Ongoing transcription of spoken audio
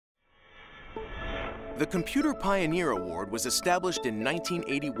The Computer Pioneer Award was established in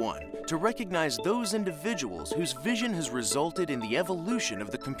 1981 to recognize those individuals whose vision has resulted in the evolution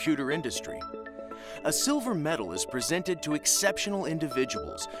of the computer industry. A silver medal is presented to exceptional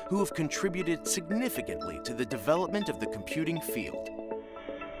individuals who have contributed significantly to the development of the computing field.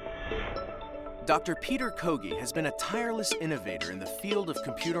 Dr. Peter Kogge has been a tireless innovator in the field of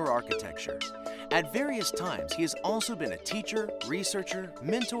computer architecture. At various times, he has also been a teacher, researcher,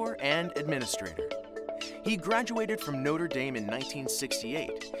 mentor, and administrator. He graduated from Notre Dame in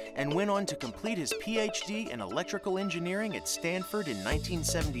 1968 and went on to complete his PhD in electrical engineering at Stanford in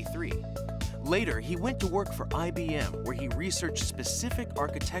 1973. Later, he went to work for IBM, where he researched specific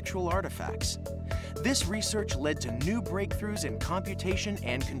architectural artifacts. This research led to new breakthroughs in computation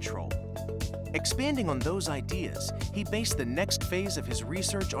and control. Expanding on those ideas, he based the next phase of his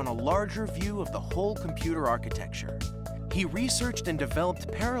research on a larger view of the whole computer architecture. He researched and developed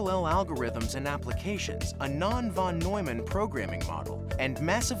parallel algorithms and applications, a non-von Neumann programming model, and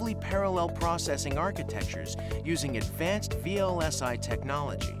massively parallel processing architectures using advanced VLSI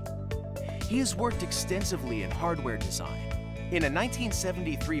technology. He has worked extensively in hardware design. In a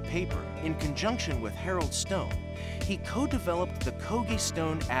 1973 paper, in conjunction with Harold Stone, he co-developed the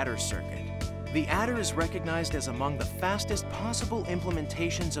Kogge-Stone adder circuit. The adder is recognized as among the fastest possible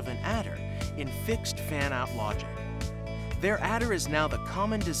implementations of an adder in fixed fan-out logic. Their adder is now the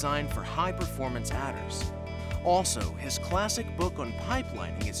common design for high-performance adders. Also, his classic book on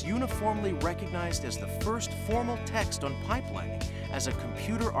pipelining is uniformly recognized as the first formal text on pipelining as a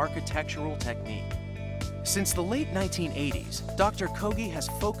computer architectural technique. Since the late 1980s, Dr. Kogge has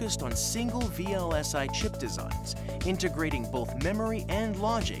focused on single VLSI chip designs, integrating both memory and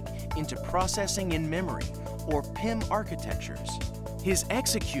logic into processing in memory, or PIM architectures. His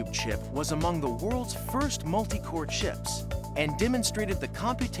Execube chip was among the world's first multi-core chips and demonstrated the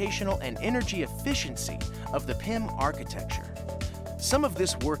computational and energy efficiency of the PIM architecture. Some of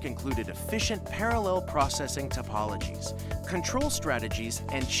this work included efficient parallel processing topologies, control strategies,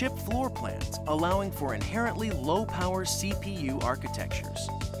 and chip floor plans, allowing for inherently low-power CPU architectures.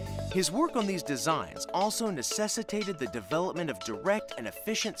 His work on these designs also necessitated the development of direct and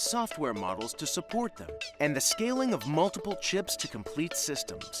efficient software models to support them, and the scaling of multiple chips to complete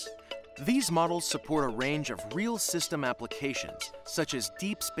systems. These models support a range of real system applications, such as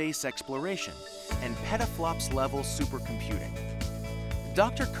deep space exploration and petaflops-level supercomputing.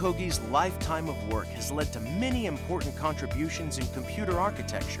 Dr. Kogge's lifetime of work has led to many important contributions in computer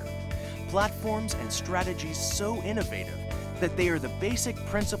architecture, platforms and strategies so innovative that they are the basic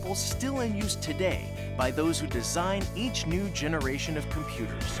principles still in use today by those who design each new generation of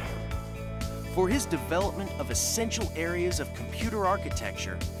computers. For his development of essential areas of computer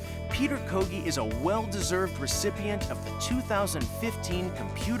architecture, Peter Kogge is a well-deserved recipient of the 2015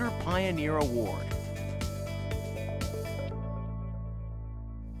 Computer Pioneer Award.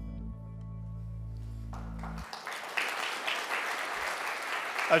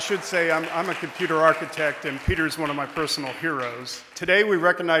 I should say I'm a computer architect, and Peter's one of my personal heroes. Today we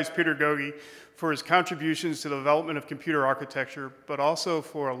recognize Peter Kogge for his contributions to the development of computer architecture, but also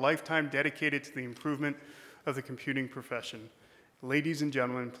for a lifetime dedicated to the improvement of the computing profession. Ladies and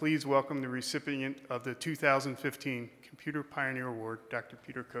gentlemen, please welcome the recipient of the 2015 Computer Pioneer Award, Dr.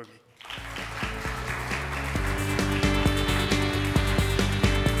 Peter Kogge.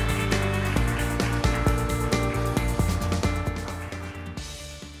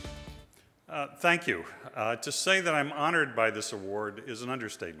 Thank you. To say that I'm honored by this award is an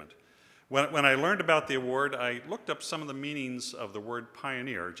understatement. When I learned about the award, I looked up some of the meanings of the word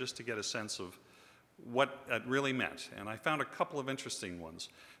pioneer just to get a sense of what it really meant, and I found a couple of interesting ones.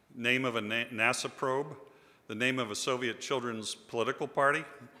 Name of a NASA probe, the name of a Soviet children's political party,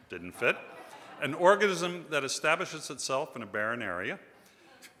 didn't fit, an organism that establishes itself in a barren area,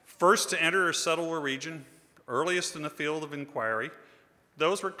 first to enter or settle a region, earliest in the field of inquiry.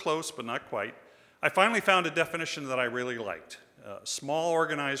 Those were close, but not quite. I finally found a definition that I really liked. Small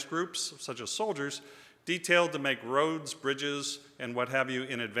organized groups, such as soldiers, detailed to make roads, bridges, and what have you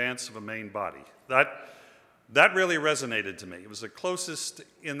in advance of a main body. That really resonated to me. It was the closest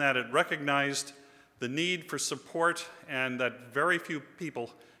in that it recognized the need for support and that very few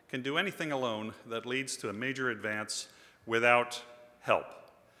people can do anything alone that leads to a major advance without help.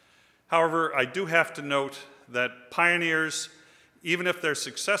 However, I do have to note that pioneers, even if they're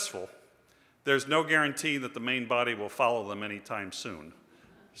successful, there's no guarantee that the main body will follow them anytime soon.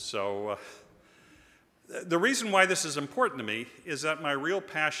 So the reason why this is important to me is that my real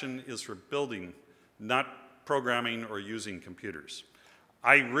passion is for building, not programming or using computers.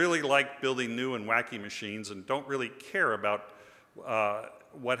 I really like building new and wacky machines and don't really care about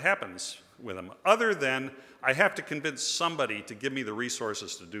what happens with them, other than I have to convince somebody to give me the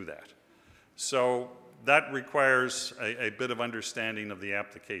resources to do that. So that requires a bit of understanding of the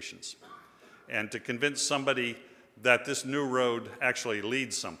applications, and to convince somebody that this new road actually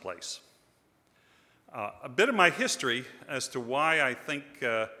leads someplace. A bit of my history as to why I think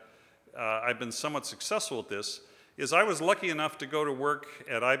I've been somewhat successful at this is I was lucky enough to go to work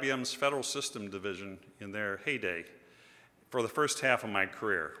at IBM's Federal System Division in their heyday for the first half of my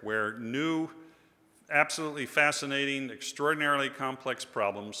career, where new, absolutely fascinating, extraordinarily complex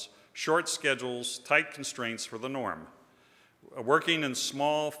problems, short schedules, tight constraints were the norm. Working in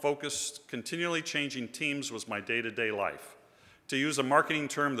small, focused, continually changing teams was my day-to-day life. To use a marketing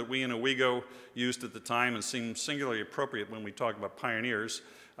term that we in Owego used at the time and seemed singularly appropriate when we talk about pioneers,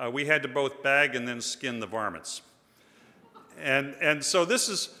 we had to both bag and then skin the varmints. And so this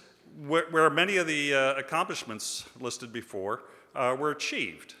is where many of the accomplishments listed before were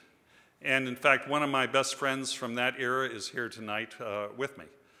achieved. And in fact, one of my best friends from that era is here tonight with me.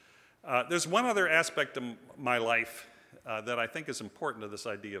 There's one other aspect of my life that I think is important to this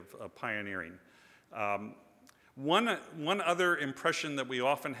idea of pioneering. One other impression that we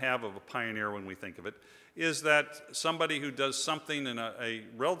often have of a pioneer when we think of it is that somebody who does something in a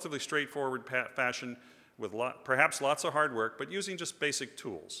relatively straightforward fashion with perhaps lots of hard work, but using just basic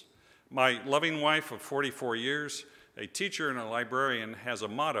tools. My loving wife of 44 years, a teacher and a librarian, has a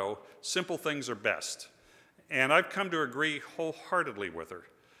motto, simple things are best. And I've come to agree wholeheartedly with her.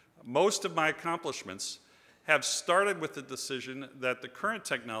 Most of my accomplishments have started with the decision that the current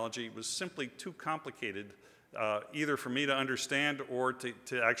technology was simply too complicated either for me to understand or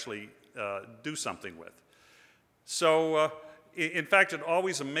to actually do something with. So, in fact, it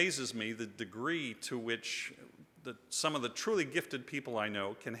always amazes me the degree to which some of the truly gifted people I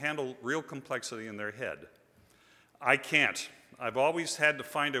know can handle real complexity in their head. I can't. I've always had to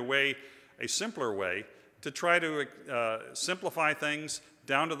find a way, a simpler way, to try to simplify things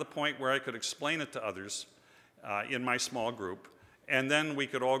down to the point where I could explain it to others in my small group, and then we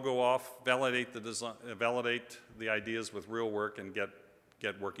could all go off, validate the ideas with real work, and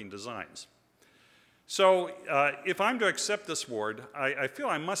get working designs. So if I'm to accept this award, I feel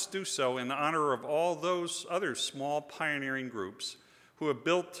I must do so in honor of all those other small pioneering groups who have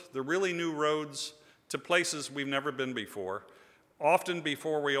built the really new roads to places we've never been before, often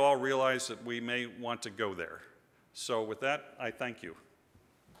before we all realize that we may want to go there. So with that, I thank you.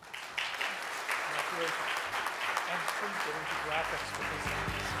 Congratulations. And please get into graphics for this.